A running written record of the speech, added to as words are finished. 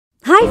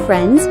Hi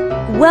friends,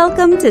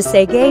 welcome to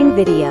Segain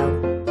Video.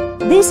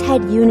 This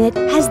head unit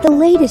has the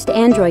latest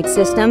Android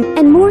system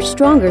and more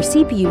stronger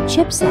CPU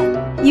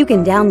chipset. You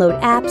can download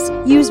apps,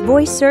 use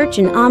voice search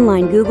and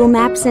online Google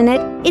Maps in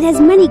it. It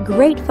has many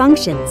great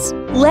functions.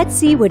 Let's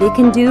see what it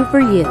can do for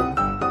you.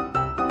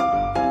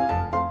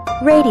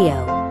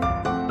 Radio.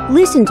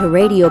 Listen to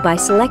radio by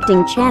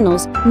selecting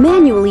channels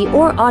manually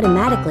or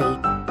automatically.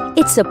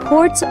 It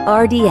supports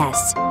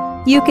RDS.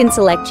 You can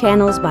select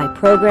channels by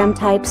program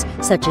types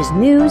such as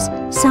news,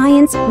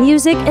 science,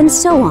 music, and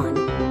so on.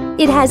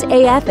 It has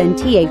AF and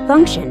TA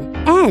function,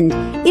 and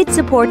it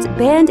supports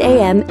band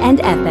AM and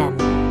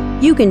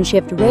FM. You can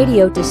shift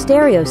radio to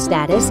stereo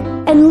status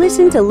and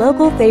listen to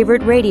local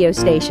favorite radio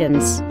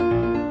stations.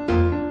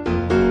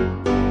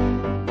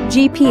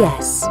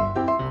 GPS.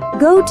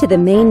 Go to the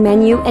main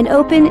menu and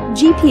open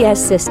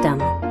GPS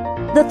System.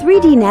 The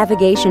 3D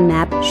navigation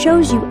map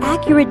shows you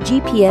accurate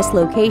GPS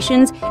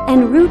locations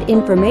and route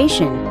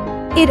information.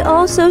 It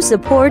also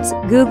supports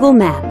Google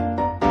Map.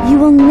 You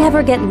will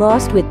never get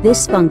lost with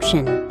this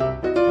function.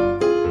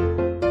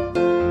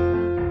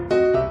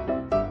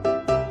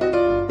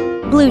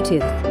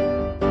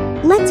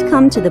 Bluetooth. Let's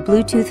come to the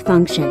Bluetooth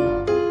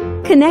function.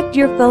 Connect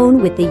your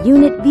phone with the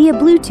unit via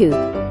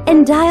Bluetooth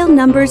and dial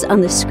numbers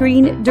on the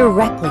screen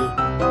directly.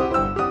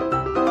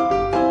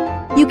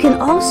 You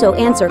can also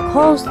answer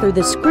calls through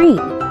the screen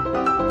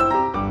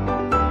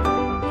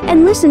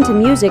and listen to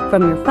music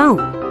from your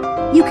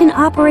phone. You can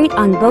operate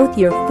on both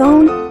your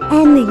phone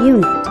and the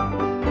unit.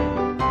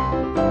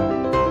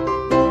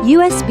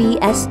 USB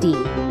SD.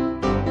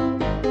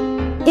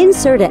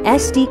 Insert a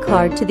SD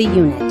card to the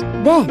unit.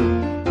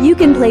 Then, you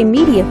can play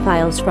media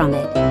files from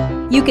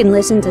it. You can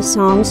listen to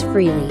songs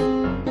freely.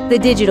 The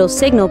digital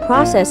signal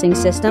processing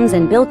systems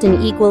and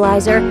built-in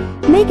equalizer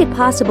make it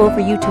possible for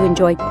you to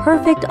enjoy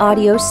perfect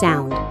audio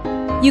sound.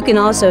 You can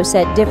also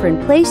set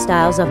different play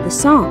styles of the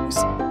songs.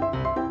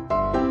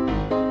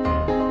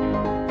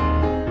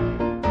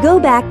 Go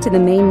back to the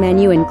main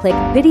menu and click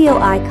Video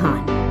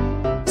icon.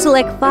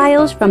 Select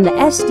files from the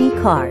SD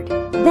card.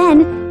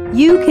 Then,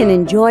 you can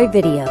enjoy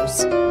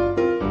videos.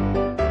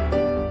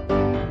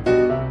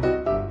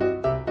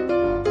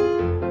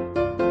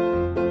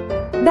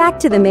 Back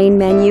to the main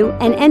menu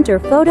and enter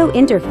Photo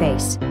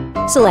Interface.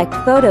 Select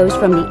photos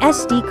from the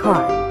SD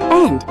card,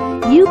 and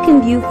you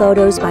can view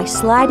photos by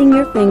sliding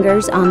your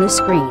fingers on the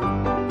screen.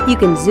 You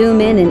can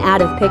zoom in and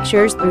out of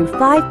pictures through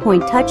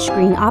 5-point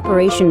touchscreen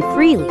operation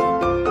freely.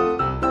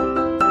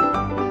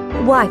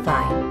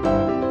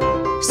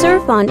 Wi-Fi.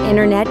 Surf on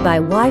Internet by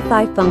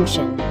Wi-Fi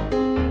function.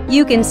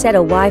 You can set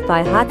a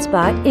Wi-Fi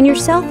hotspot in your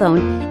cell phone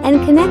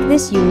and connect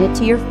this unit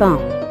to your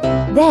phone.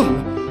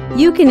 Then,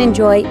 you can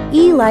enjoy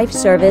eLife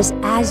service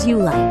as you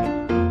like.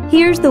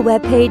 Here's the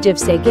webpage of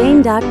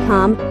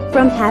Segain.com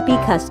from happy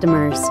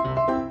customers.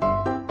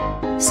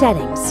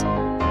 Settings.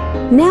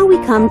 Now we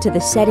come to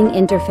the setting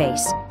interface.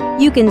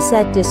 You can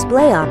set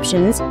display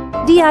options,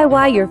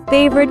 DIY your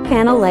favorite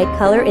panel light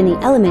color in the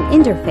element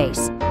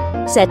interface,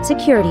 set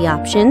security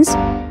options,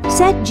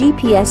 set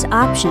GPS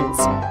options,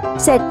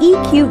 set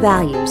EQ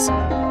values,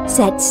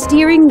 set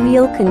steering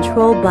wheel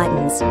control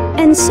buttons,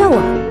 and so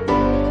on.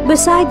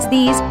 Besides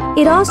these,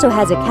 it also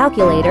has a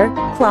calculator,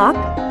 clock,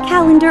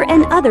 calendar,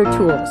 and other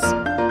tools.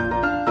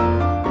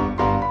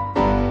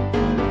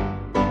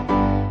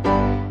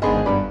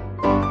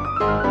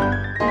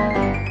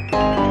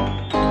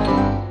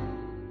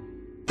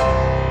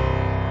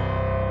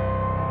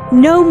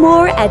 Know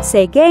more at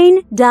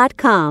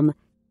Segain.com.